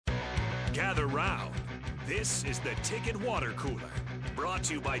Gather round. This is the Ticket Water Cooler, brought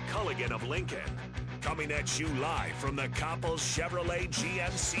to you by Culligan of Lincoln. Coming at you live from the Coppel Chevrolet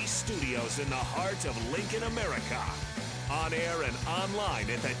GMC studios in the heart of Lincoln, America. On air and online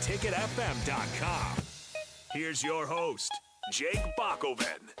at theticketfm.com. Here's your host, Jake Bakoven.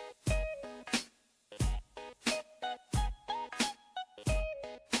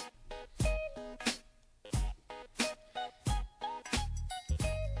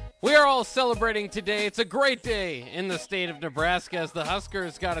 We are all celebrating today. It's a great day in the state of Nebraska as the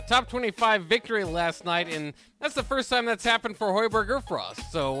Huskers got a top 25 victory last night, and that's the first time that's happened for Hoiberg or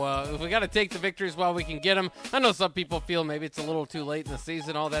Frost. So we got to take the victories while we can get them. I know some people feel maybe it's a little too late in the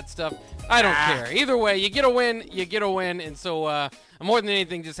season, all that stuff. I don't care. Either way, you get a win, you get a win, and so I'm more than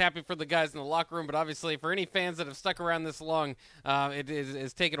anything just happy for the guys in the locker room, but obviously for any fans that have stuck around this long,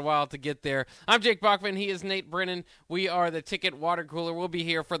 it's taken a while to get there. I'm Jake Bachman. He is Nate Brennan. We are the Ticket Water Cooler. We'll be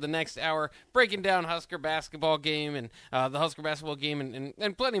here for the next hour breaking down Husker basketball game and the Husker basketball game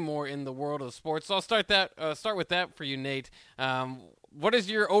and plenty more in the world of sports. So I'll start with that for you, Nate. What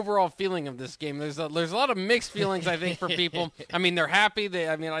is your overall feeling of this game? There's a lot of mixed feelings, I think, for people. I mean, they're happy.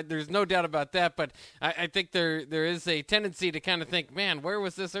 There's no doubt about that. But I think there is a tendency to kind of think, man, where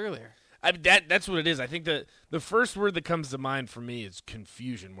was this earlier? That's what it is. I think the first word that comes to mind for me is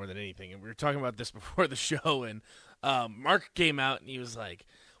confusion more than anything. And we were talking about this before the show, and Mark came out and he was like,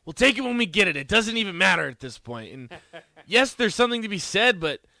 "We'll take it when we get it. It doesn't even matter at this point." And yes, there's something to be said,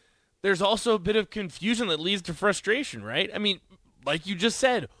 but there's also a bit of confusion that leads to frustration, right? I mean, like you just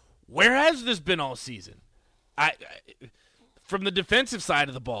said, where has this been all season? From the defensive side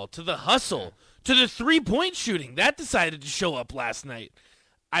of the ball to the hustle to the three-point shooting, that decided to show up last night.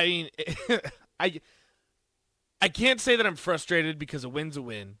 I mean, I can't say that I'm frustrated because a win's a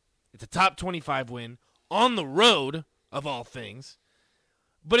win. It's a top 25 win on the road, of all things.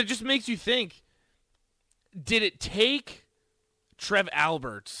 But it just makes you think, did it take Trev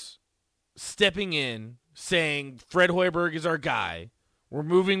Alberts stepping in, saying Fred Hoiberg is our guy, we're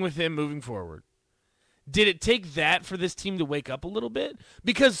moving with him moving forward? Did it take that for this team to wake up a little bit?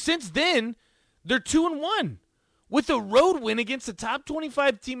 Because since then, they're 2-1 with a road win against a top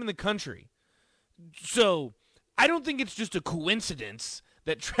 25 team in the country. So I don't think it's just a coincidence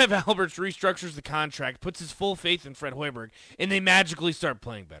that Trev Alberts restructures the contract, puts his full faith in Fred Hoiberg, and they magically start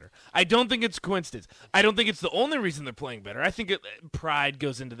playing better. I don't think it's a coincidence. I don't think it's the only reason they're playing better. I think pride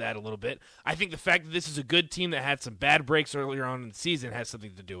goes into that a little bit. I think the fact that this is a good team that had some bad breaks earlier on in the season has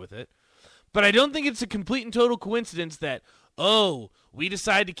something to do with it. But I don't think it's a complete and total coincidence that, we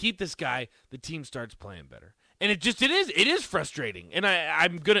decide to keep this guy, the team starts playing better. And it is frustrating. And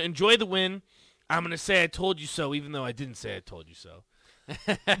I'm going to enjoy the win. I'm going to say I told you so, even though I didn't say I told you so.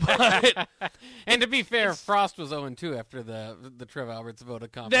 But, and to be fair, Frost was 0-2 after the Trev Alberts vote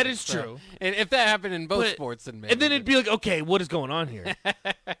of confidence. That is true. And if that happened in both sports, then maybe. And then it'd be like, okay, what is going on here?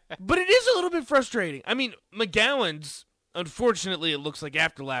 But it is a little bit frustrating. I mean, McGowan's, unfortunately, it looks like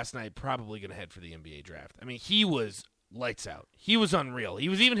after last night, probably going to head for the NBA draft. I mean, he was lights out. He was unreal. He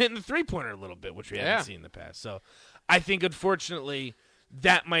was even hitting the three-pointer a little bit, which we haven't seen in the past. So I think, unfortunately,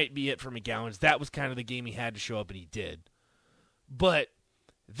 that might be it for McGowan's. That was kind of the game he had to show up, and he did. But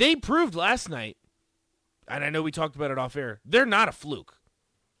they proved last night, and I know we talked about it off air, they're not a fluke.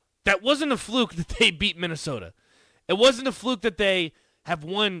 That wasn't a fluke that they beat Minnesota. It wasn't a fluke that they have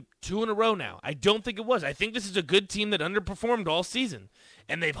won 2 in a row now. I don't think it was. I think this is a good team that underperformed all season.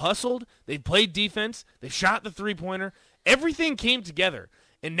 And they've hustled, they've played defense, they shot the three-pointer. Everything came together.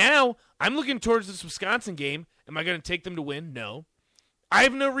 And now I'm looking towards this Wisconsin game. Am I going to take them to win? No. I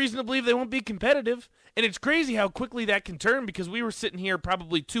have no reason to believe they won't be competitive. And it's crazy how quickly that can turn, because we were sitting here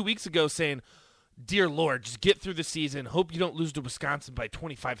probably 2 weeks ago saying, dear Lord, just get through the season. Hope you don't lose to Wisconsin by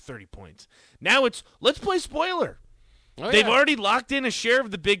 25, 30 points. Now it's, let's play spoiler. They've already locked in a share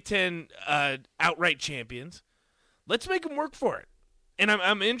of the Big Ten outright champions. Let's make them work for it. And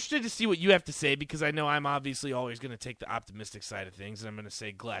I'm interested to see what you have to say, because I know I'm obviously always going to take the optimistic side of things, and I'm going to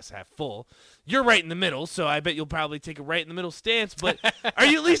say glass half full. You're right in the middle, so I bet you'll probably take a right in the middle stance. But are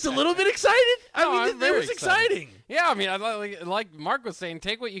you at least a little bit excited? I mean, it was exciting. Yeah, I mean, like Mark was saying,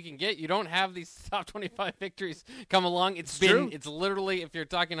 take what you can get. You don't have these top 25 victories come along. It's literally, if you're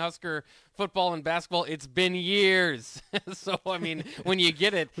talking Husker football and basketball, it's been years. So, I mean, when you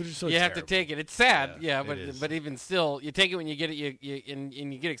get it, you have to take it. It's sad, but even still, you take it when you get it, and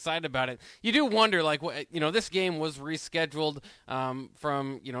you get excited about it. You do wonder, like, this game was rescheduled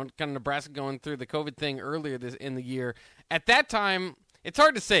from, kind of Nebraska going through the COVID thing earlier in the year. At that time, it's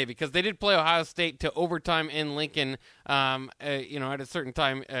hard to say because they did play Ohio State to overtime in Lincoln, at a certain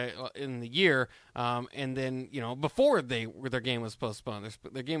time in the year, and then before their game was postponed.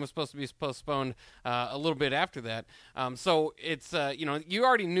 Their game was supposed to be postponed a little bit after that. So it's you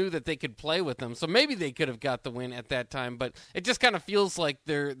already knew that they could play with them, so maybe they could have got the win at that time. But it just kind of feels like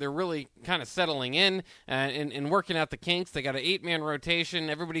they're really kind of settling in and working out the kinks. They got an 8-man rotation.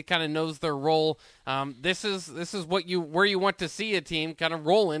 Everybody kind of knows their role. This is where you want to see a team kind of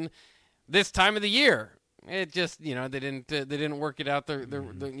rolling this time of the year. It just they didn't work it out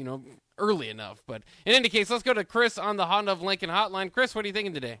early enough. But in any case, let's go to Chris on the Honda of Lincoln hotline. Chris, what are you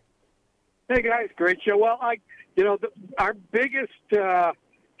thinking today? Hey guys, great show. Well, our biggest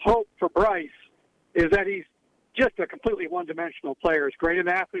hope for Bryce is that he's just a completely one-dimensional player. As great an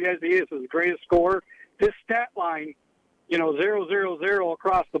athlete as he is, as the greatest scorer, this stat line, 0-0-0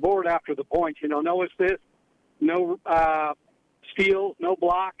 across the board after the points. No assists, no steals, no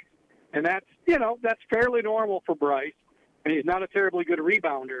blocks, and that's fairly normal for Bryce. And he's not a terribly good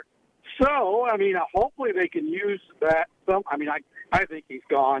rebounder. So, hopefully they can use that. I think he's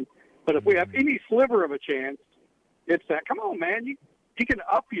gone. But if we have any sliver of a chance, it's that. Come on, man, you can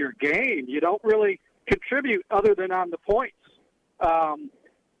up your game. You don't really contribute other than on the points. And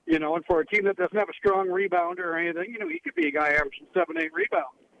for a team that doesn't have a strong rebounder or anything, he could be a guy averaging 7-8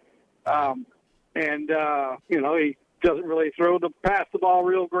 rebounds. He doesn't really pass the ball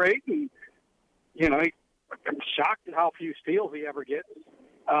real great. And, I'm shocked at how few steals he ever gets.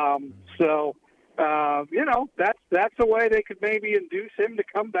 That's a way they could maybe induce him to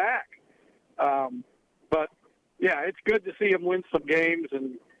come back. But yeah, it's good to see him win some games,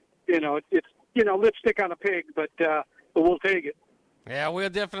 and it's lipstick on a pig, but we'll take it. Yeah, we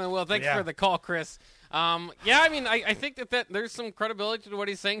definitely will. Thanks for the call, Chris. I think that there's some credibility to what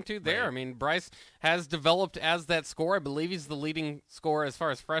he's saying too there. Right. Bryce has developed as that scorer. I believe he's the leading scorer as far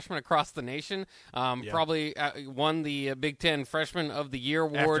as freshmen across the nation. Probably won the Big Ten Freshman of the Year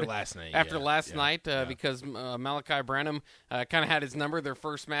award after last night. Because Malachi Branham kind of had his number their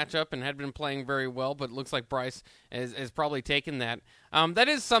first matchup and had been playing very well, but it looks like Bryce is probably taken that. That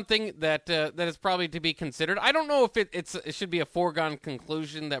is something that is probably to be considered. I don't know if it should be a foregone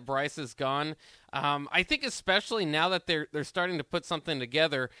conclusion that Bryce is gone. I think especially now that they're starting to put something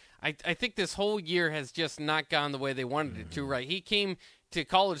together, I think this whole year has just not gone the way they wanted it to, right? He came to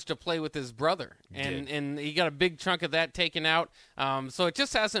college to play with his brother, and he got a big chunk of that taken out. So it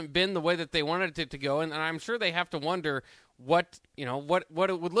just hasn't been the way that they wanted it to go, and I'm sure they have to wonder what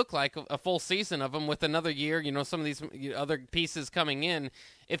it would look like a full season of them with another year, some of these other pieces coming in,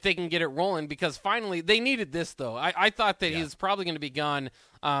 if they can get it rolling, because finally they needed this though. I thought that he was probably going to be gone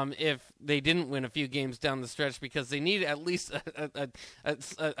if they didn't win a few games down the stretch, because they need at least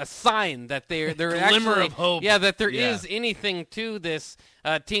a sign that they're glimmer actually, of hope. Yeah, that there is anything to this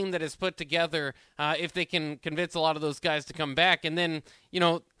team that is put together, if they can convince a lot of those guys to come back. And then,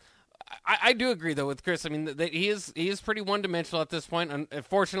 I do agree though with Chris. That he is pretty one-dimensional at this point.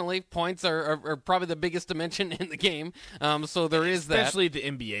 Unfortunately, points are probably the biggest dimension in the game. So there is that, especially at the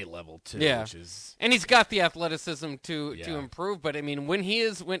NBA level too. Yeah, which is... and he's got the athleticism to improve. But when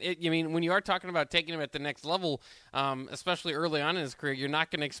you are talking about taking him at the next level, especially early on in his career, you're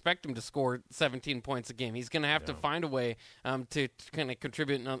not going to expect him to score 17 points a game. He's going to have to find a way to kind of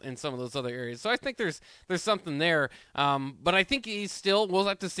contribute in some of those other areas. So I think there's something there. But I think we'll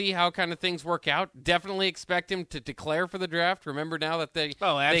have to see how kind of things work out. Definitely expect him to declare for the draft. Remember now that they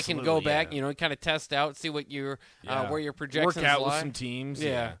can go back, kind of test out, see what where your projections work out lie. with some teams.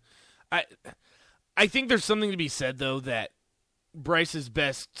 Yeah. I think there's something to be said though that Bryce's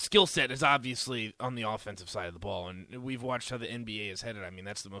best skill set is obviously on the offensive side of the ball, and we've watched how the NBA is headed.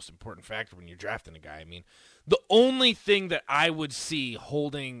 That's the most important factor when you're drafting a guy. The only thing that I would see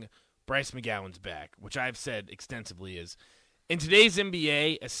holding Bryce McGowan's back, which I've said extensively, is in today's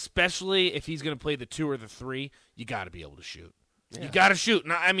NBA, especially if he's going to play the 2 or the 3, you got to be able to shoot. Yeah. You got to shoot.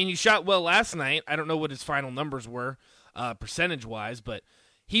 Now, he shot well last night. I don't know what his final numbers were percentage-wise, but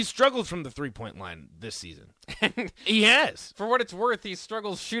he's struggled from the 3-point line this season. He has. For what it's worth, he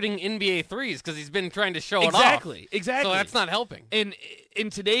struggles shooting NBA threes because he's been trying to show it off. Exactly. So that's not helping. And in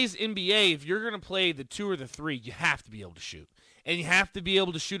today's NBA, if you're going to play the 2 or the 3, you have to be able to shoot. And you have to be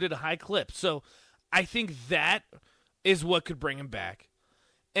able to shoot at a high clip. So I think that is what could bring him back.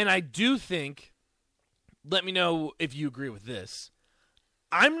 And I do think, let me know if you agree with this,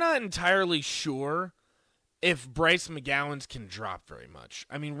 I'm not entirely sure if Bryce McGowan's can drop very much.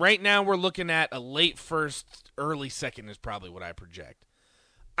 Right now we're looking at a late first, early second is probably what I project.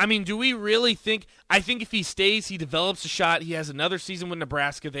 Do we really think, I think if he stays, he develops a shot, he has another season with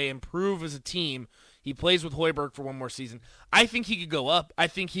Nebraska, they improve as a team, He plays with Hoiberg for one more season. I think he could go up. I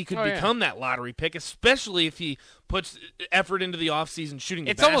think he could become that lottery pick, especially if he puts effort into the offseason shooting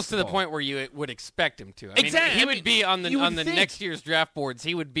the basketball. It's almost to the point where you would expect him to. I mean, he would be on the next year's draft boards.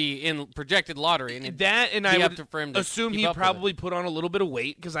 He would be in projected lottery. And I would for him to assume he'd probably put on a little bit of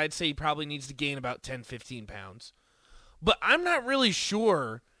weight because I'd say he probably needs to gain about 10, 15 pounds. But I'm not really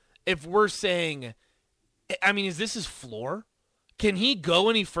sure if we're saying, I mean, is this his floor? Can he go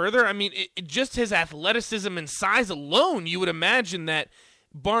any further? I mean, just his athleticism and size alone, you would imagine that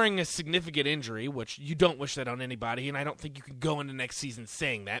barring a significant injury, which you don't wish that on anybody, and I don't think you can go into next season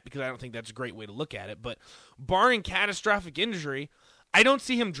saying that because I don't think that's a great way to look at it, but barring catastrophic injury, I don't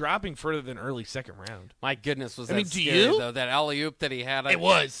see him dropping further than early second round. My goodness, was do scary, you? Though, that alley-oop that he had. It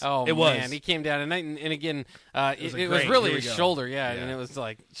was. Oh, it man. was. He came down, and again, it was really his shoulder, and it was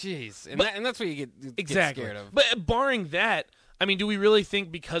like, jeez. And that's what you get scared of. But barring that, I mean, do we really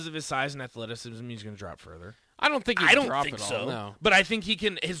think because of his size and athleticism he's going to drop further? I don't think I don't drop think it so. All, no. But I think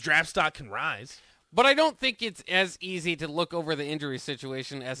his draft stock can rise. But I don't think it's as easy to look over the injury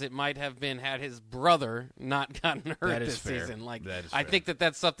situation as it might have been had his brother not gotten hurt this season. Like, I think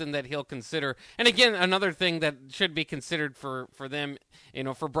that's something that he'll consider. And again, another thing that should be considered for them,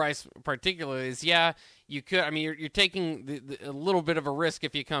 for Bryce particularly, is you could. I mean, you're taking a little bit of a risk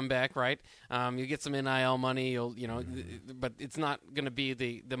if you come back, right? You get some NIL money, but it's not going to be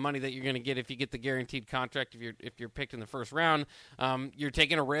the money that you're going to get if you get the guaranteed contract. If you're picked in the first round, you're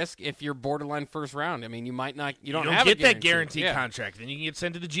taking a risk if you're borderline first round. I mean, you might not. You don't have get that guaranteed contract, then you can get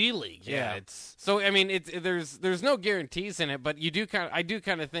sent to the G League. So I mean, there's no guarantees in it, but I do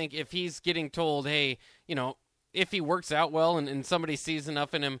kind of think if he's getting told, hey, if he works out well and somebody sees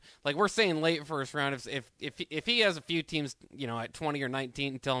enough in him, like we're saying late first round, if he has a few teams, at 20 or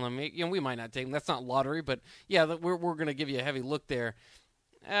 19 telling him, we might not take him. That's not lottery, but we're going to give you a heavy look there.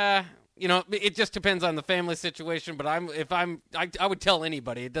 It just depends on the family situation. But I would tell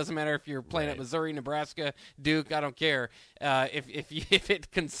anybody. It doesn't matter if you're playing at Missouri, Nebraska, Duke. I don't care. If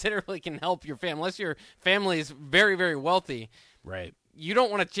it considerably can help your family, unless your family is very, very wealthy, right? You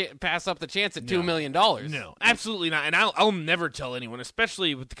don't want to pass up the chance at $2 million. No, absolutely not. And I'll never tell anyone,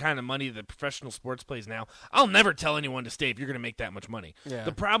 especially with the kind of money that professional sports plays now, I'll never tell anyone to stay if you're going to make that much money. Yeah.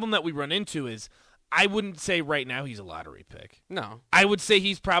 The problem that we run into is I wouldn't say right now he's a lottery pick. No. I would say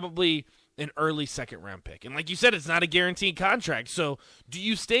he's probably an early second-round pick. And like you said, it's not a guaranteed contract. So do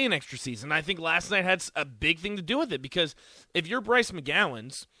you stay an extra season? I think last night had a big thing to do with it because if you're Bryce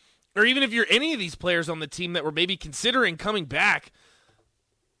McGowan's, or even if you're any of these players on the team that were maybe considering coming back,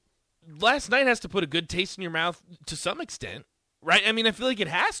 last night has to put a good taste in your mouth to some extent, right? I mean, I feel like it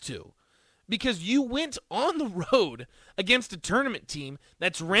has to because you went on the road against a tournament team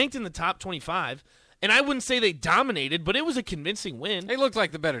that's ranked in the top 25, and I wouldn't say they dominated, but it was a convincing win. They looked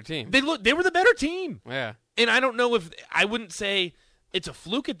like the better team. They were the better team. Yeah. And I wouldn't say it's a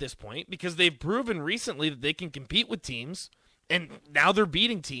fluke at this point because they've proven recently that they can compete with teams, and now they're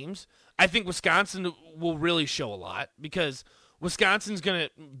beating teams. I think Wisconsin will really show a lot because Wisconsin's going to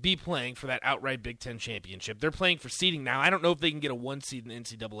be playing for that outright Big Ten championship. They're playing for seeding now. I don't know if they can get a 1 seed in the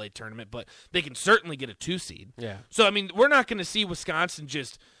NCAA tournament, but they can certainly get a 2 seed. Yeah. So, I mean, we're not going to see Wisconsin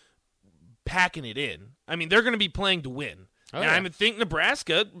just packing it in. I mean, they're going to be playing to win. And I think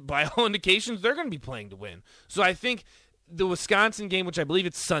Nebraska, by all indications, they're going to be playing to win. So I think the Wisconsin game, which I believe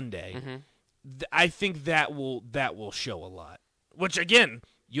it's Sunday, I think that will show a lot. Which, again,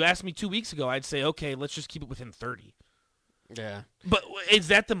 you asked me 2 weeks ago, I'd say, okay, let's just keep it within 30. Yeah. But is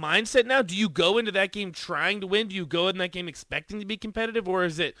that the mindset now? Do you go into that game trying to win? Do you go in that game expecting to be competitive? Or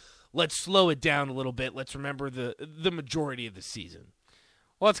is it, let's slow it down a little bit, let's remember the majority of the season?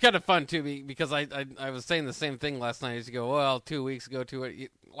 Well, it's kind of fun, too, because I was saying the same thing last night. I used to go, well, 2 weeks ago,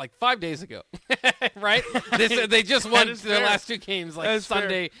 like 5 days ago, right? They just won their last 2 games, like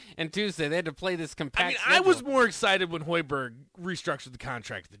Sunday and Tuesday. They had to play this compact schedule. I was more excited when Hoiberg restructured the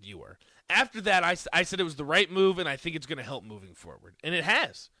contract than you were. After that, I said it was the right move, and I think it's going to help moving forward. And it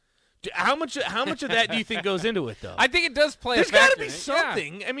has. How much of that do you think goes into it, though? I think it does play There's a factor. There's got to be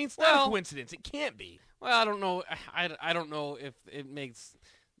something. Yeah. I mean, it's not a coincidence. It can't be. Well, I don't know. I don't know if it makes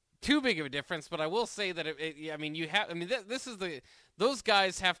too big of a difference, but I will say that those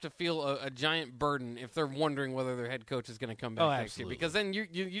guys have to feel a giant burden if they're wondering whether their head coach is going to come back next year. Because then you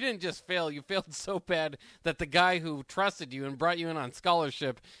didn't just fail; you failed so bad that the guy who trusted you and brought you in on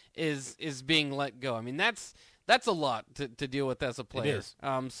scholarship is being let go. I mean, that's a lot to deal with as a player. It is.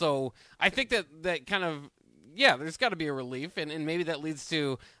 So I think that kind of there's got to be a relief, and maybe that leads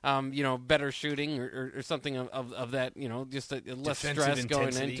to better shooting or something of that, just a less stress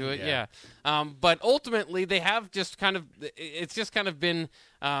going into it. Yeah. But ultimately, they have it's just kind of been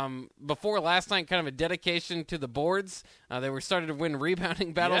before last night, kind of a dedication to the boards. They were starting to win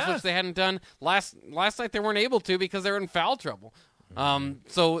rebounding battles, which they hadn't done last night. They weren't able to because they were in foul trouble.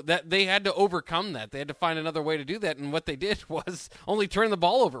 So that they had to overcome that. They had to find another way to do that, and what they did was only turn the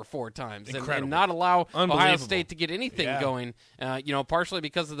ball over 4 times and not allow Ohio State to get anything going. Partially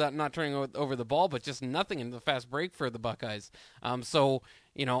because of that not turning over the ball, but just nothing in the fast break for the Buckeyes. I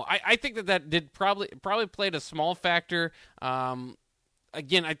think that did probably played a small factor.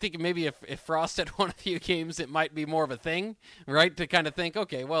 Again, I think maybe if Frost had won a few games, it might be more of a thing, right? To kind of think,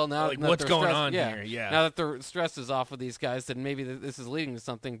 okay, well, now what's going on here? Yeah. Now that the stress is off with these guys, then maybe this is leading to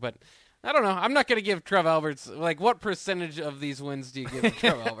something. But I don't know. I'm not going to give Trev Alberts, what percentage of these wins do you give to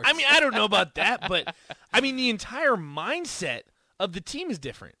Trev Alberts? I mean, I don't know about that, but I mean, the entire mindset of the team is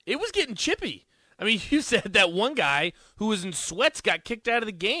different. It was getting chippy. I mean, you said that one guy who was in sweats got kicked out of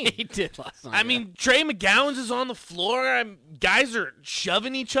the game. He did last night. I mean, Trey McGowan's is on the floor. Guys are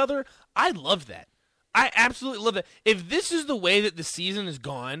shoving each other. I love that. I absolutely love that. If this is the way that the season is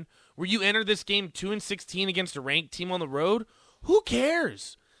gone, where you enter this game 2-16 against a ranked team on the road, who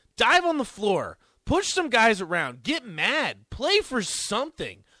cares? Dive on the floor. Push some guys around. Get mad. Play for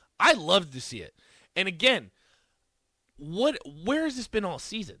something. I love to see it. And again, where has this been all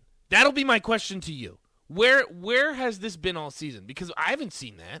season? That'll be my question to you. Where has this been all season? Because I haven't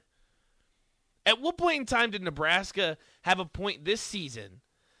seen that. At what point in time did Nebraska have a point this season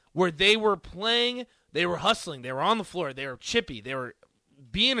where they were playing, they were hustling, they were on the floor, they were chippy, they were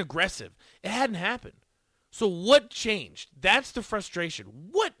being aggressive? It hadn't happened. So what changed? That's the frustration.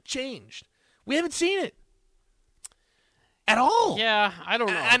 What changed? We haven't seen it at all. Yeah, I don't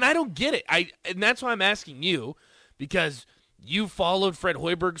know. And I don't get it. And that's why I'm asking you, because you followed Fred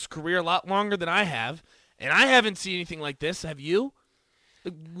Hoiberg's career a lot longer than I have, and I haven't seen anything like this. Have you?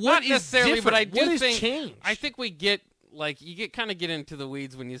 Not necessarily, but I do think changed? I think we get you kind of get into the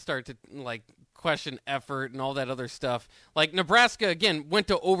weeds when you start to question effort and all that other stuff. Like Nebraska again went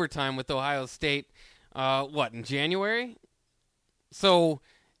to overtime with Ohio State. In January? So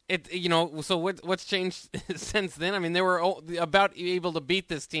what's changed since then? I mean, they were about able to beat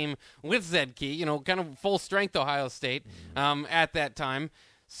this team with Zedke, kind of full strength Ohio State at that time.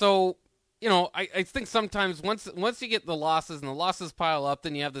 So, I think sometimes once you get the losses and the losses pile up,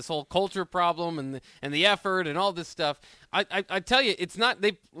 then you have this whole culture problem and the effort and all this stuff. I tell you, it's not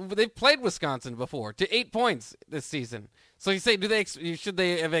they've played Wisconsin before to 8 points this season. So you say, should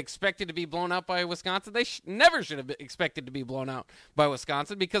they have expected to be blown out by Wisconsin? They never should have expected to be blown out by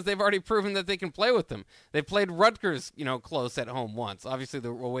Wisconsin because they've already proven that they can play with them. They played Rutgers, close at home once. Obviously, the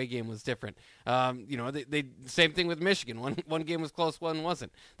away game was different. They same thing with Michigan. One game was close, one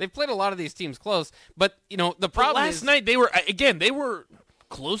wasn't. They've played a lot of these teams close, but the problem last night they were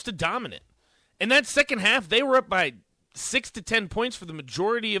close to dominant. In that second half, they were up by 6 to 10 points for the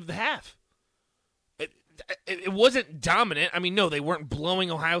majority of the half. It wasn't dominant. I mean, no, they weren't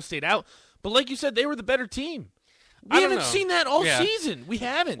blowing Ohio State out. But like you said, they were the better team. We haven't seen that all season. We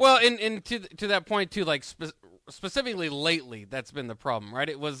haven't. Well, and to that point, too, specifically lately, that's been the problem, right?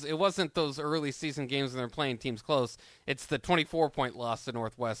 It wasn't those early season games when they're playing teams close. It's the 24-point loss to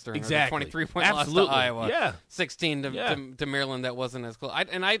Northwestern, exactly. Or the 23-point loss to Iowa, 16 to Maryland. That wasn't as close. I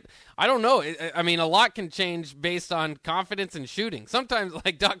don't know. I mean, a lot can change based on confidence and shooting. Sometimes,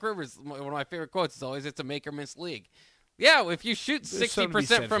 like Doc Rivers, one of my favorite quotes is always, "It's a make or miss league." Yeah, if you shoot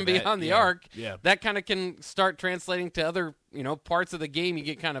 60% from beyond the arc, that kind of can start translating to other, parts of the game. You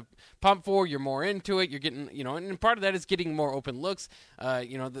get kind of pumped for. You're more into it. You're getting, and part of that is getting more open looks.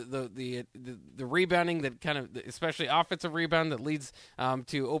 The rebounding that kind of, especially offensive rebound that leads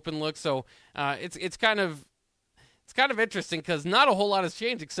to open looks. So it's kind of. It's kind of interesting because not a whole lot has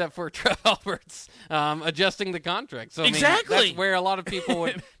changed except for Trev Alberts adjusting the contract. So exactly. That's where a lot of people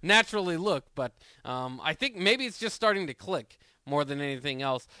would naturally look. But I think maybe it's just starting to click more than anything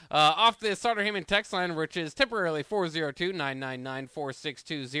else. Off the Starter Heyman text line, which is temporarily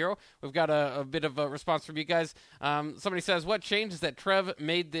 402-999-4620. We've got a bit of a response from you guys. Somebody says, what changed is that Trev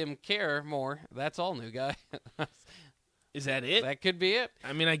made them care more? That's all, new guy. Is that it? That could be it.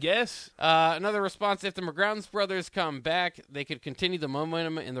 I mean, I guess. Another response, if the McGrowns brothers come back, they could continue the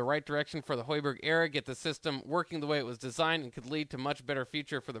momentum in the right direction for the Hoiberg era, get the system working the way it was designed, and could lead to much better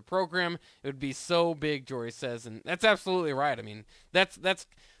future for the program. It would be so big, Jory says, and that's absolutely right. I mean, that's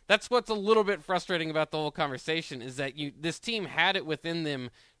what's a little bit frustrating about the whole conversation is that this team had it within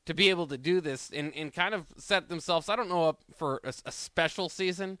them to be able to do this and kind of set themselves, I don't know, up for a special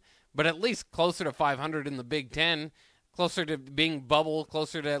season, but at least closer to 500 in the Big Ten, closer to being bubble,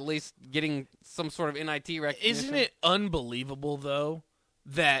 closer to at least getting some sort of NIT recognition. Isn't it unbelievable, though,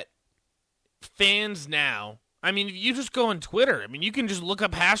 that fans now, I mean, if you just go on Twitter, I mean, you can just look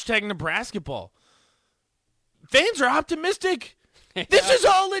up hashtag Nebrasketball. Fans are optimistic. This is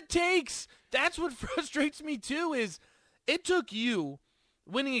all it takes. That's what frustrates me, too, is it took you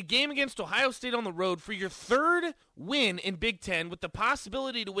winning a game against Ohio State on the road for your third win in Big Ten with the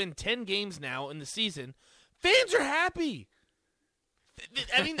possibility to win 10 games now in the season. Fans are happy.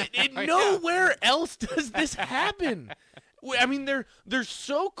 I mean, nowhere else does this happen. I mean, they're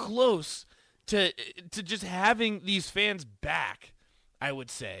so close to just having these fans back, I would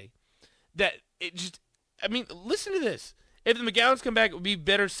say, that it just – I mean, listen to this. If the McGowans come back, it would be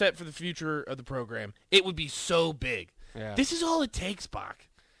better set for the future of the program. It would be so big. Yeah. This is all it takes, Bach.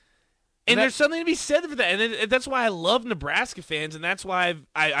 And there's something to be said for that. And that's why I love Nebraska fans, and that's why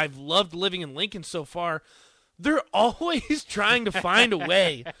I've loved living in Lincoln so far. They're always trying to find a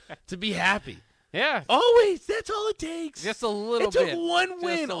way to be happy. Yeah. Always. That's all it takes. Just a little bit. It took one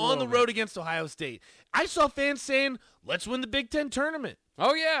win Just a on the little road bit. against Ohio State. I saw fans saying, let's win the Big Ten tournament.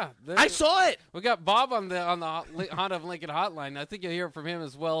 Oh, yeah. I saw it. We got Bob on the Honda of Lincoln hotline. I think you'll hear from him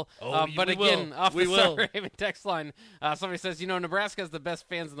as well. But we again, will. off We the will. Silver Haven text line, somebody says, Nebraska has the best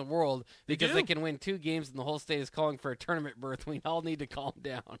fans in the world because do. they can win 2 games and the whole state is calling for a tournament berth. We all need to calm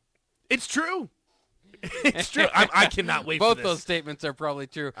down. It's true. It's true. I cannot wait Both for this. those statements are probably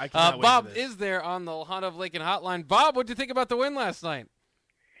true. I cannot wait Bob for this. is there on the Honda of Lincoln hotline. Bob, what did you think about the win last night?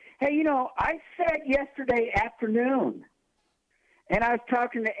 Hey, I said yesterday afternoon, and I was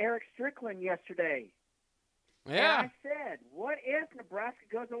talking to Eric Strickland yesterday. Yeah. And I said, what if Nebraska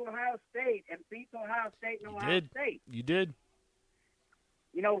goes to Ohio State and beats Ohio State and Ohio State? You did.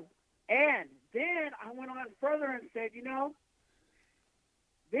 And then I went on further and said,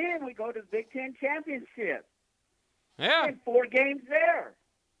 then we go to the Big Ten Championship. Yeah. And 4 games there.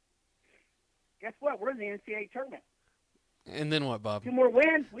 Guess what? We're in the NCAA tournament. And then what, Bob? 2 more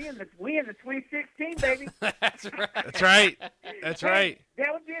wins. We in the Sweet 16, baby. That's right. That's right. That's right.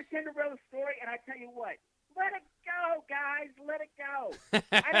 That would be a Cinderella story, and I tell you what, let it go, guys. Let it go.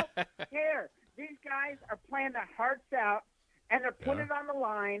 I don't care. These guys are playing their hearts out, and they're putting it on the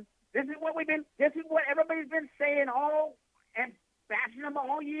line. This is what everybody's been saying all and bashing them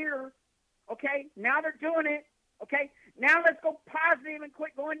all year. Okay? Now they're doing it. Okay? Now let's go positive and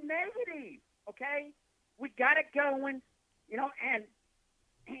quit going negative. Okay? We got it going. And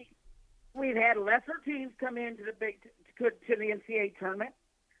we've had lesser teams come into the to the NCAA tournament,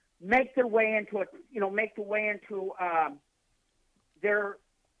 make their way into their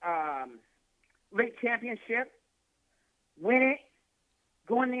league championship, win it,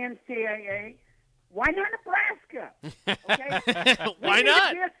 go in the NCAA. Why not Nebraska? Okay, Why not? We need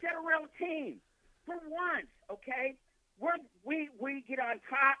to be a Cinderella team for once. Okay, we get on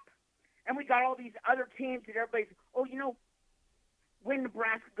top, and we got all these other teams that everybody's when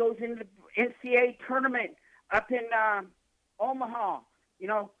Nebraska goes into the NCAA tournament up in Omaha,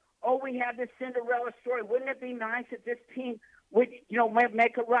 we have this Cinderella story. Wouldn't it be nice if this team would,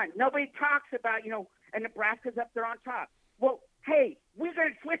 make a run? Nobody talks about, and Nebraska's up there on top. Well, hey, we're going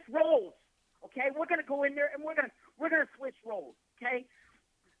to switch roles, okay? We're going to go in there and we're going to switch roles, okay?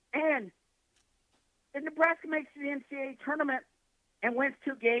 And if Nebraska makes the NCAA tournament and wins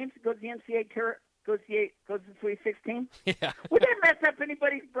 2 games, goes to the NCAA tournament, goes to the Sweet 16. Yeah. Would that mess up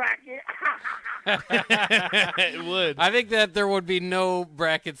anybody's bracket? It would. I think that there would be no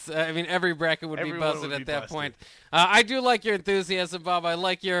brackets. Every bracket would be Everyone busted would at be that busted. point. I do like your enthusiasm, Bob. I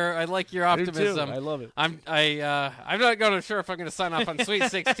like your optimism. I love it. I'm not going to sure if I'm going to sign off on Sweet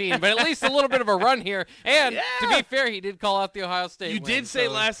 16, but at least a little bit of a run here. And to be fair, he did call out the Ohio State. You win, did say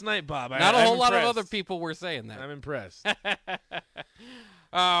so last night, Bob. Not a I'm whole lot of impressed. other people were saying that. I'm impressed.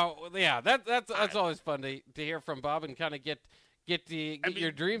 That's always fun to hear from Bob and kind of get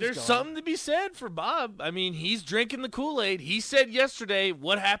your dreams There's going. something to be said for Bob. I mean, he's drinking the Kool-Aid. He said yesterday,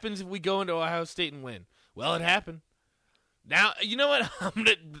 what happens if we go into Ohio State and win? Well, it happened. Now, you know what?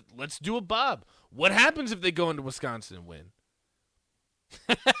 Let's do a Bob. What happens if they go into Wisconsin and win?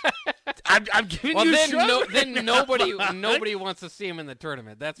 I'm giving you a shrug right then now, nobody wants to see him in the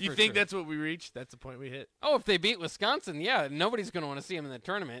tournament. That's You for think sure. that's what we reached? That's the point we hit? Oh, if they beat Wisconsin, yeah, nobody's going to want to see him in the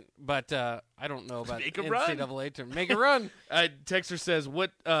tournament. But I don't know about Make a NCAA run. tournament. Make a run. Texter says,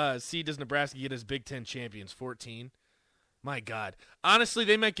 what seed does Nebraska get as Big Ten champions? 14? My God. Honestly,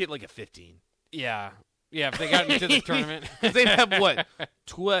 they might get like a 15. Yeah, if they got into the tournament. They'd have what?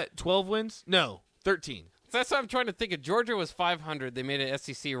 12 wins? No, 13. So that's what I'm trying to think of. Georgia was 500. They made an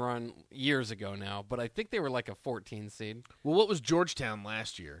SEC run years ago now, but I think they were like a 14 seed. Well, what was Georgetown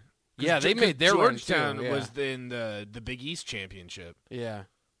last year? Yeah, they made their run, too. Georgetown Yeah. was in the Big East championship. Yeah.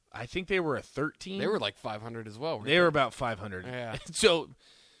 I think they were a 13. They were like 500 as well. They were about 500. Yeah. So,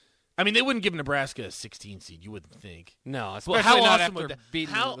 I mean, they wouldn't give Nebraska a 16 seed. You wouldn't think. No, Well, especially how not awesome after would that?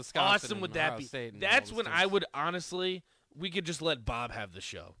 beating How Wisconsin awesome and would that Ohio be? State and That's all when those I teams. would honestly. We could just let Bob have the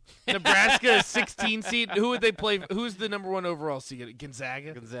show. Nebraska is 16 seed. Who would they play? Who's the number 1 overall seed?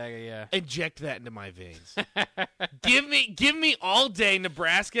 Gonzaga. Gonzaga, yeah. Inject that into my veins. give me all day.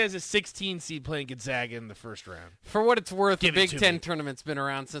 Nebraska as a 16 seed playing Gonzaga in the first round. For what it's worth, Give the it Big to Ten me. tournament's been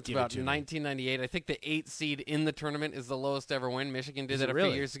around since Give it about to me. 1998. I think the 8 seed in the tournament is the lowest ever win. Michigan did Is that it a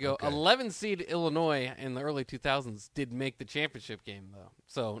really? few years ago. Okay. 11 seed Illinois in the early 2000s did make the championship game, though.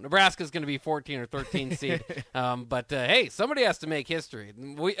 So Nebraska's going to be 14 or 13 seed. But hey, somebody has to make history.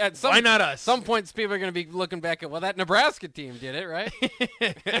 Why not us? Some points, people are going to be looking back at, well, that Nebraska team did it, right?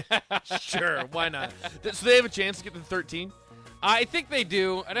 Sure, why not? So they have a chance to get to 13? I think they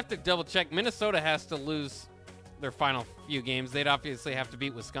do. I'd have to double check. Minnesota has to lose their final few games. They'd obviously have to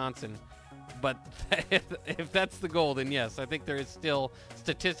beat Wisconsin. But if that's the goal, then yes, I think there is still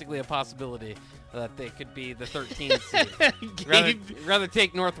statistically a possibility that they could be the 13th seed. rather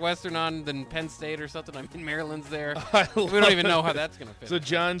take Northwestern on than Penn State or something. I mean, Maryland's there. We don't even know how that's going to fit. So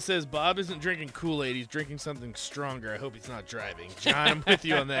John says, Bob isn't drinking Kool-Aid. He's drinking something stronger. I hope he's not driving. John, I'm with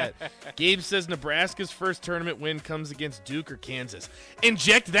you on that. Gabe says Nebraska's first tournament win comes against Duke or Kansas.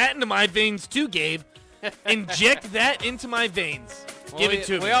 Inject that into my veins too, Gabe. Inject that into my veins. Give it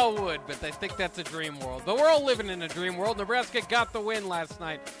to me. We all would, but I think that's a dream world. But we're all living in a dream world. Nebraska got the win last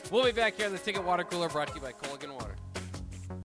night. We'll be back here on the Ticket Water Cooler, brought to you by Culligan Water.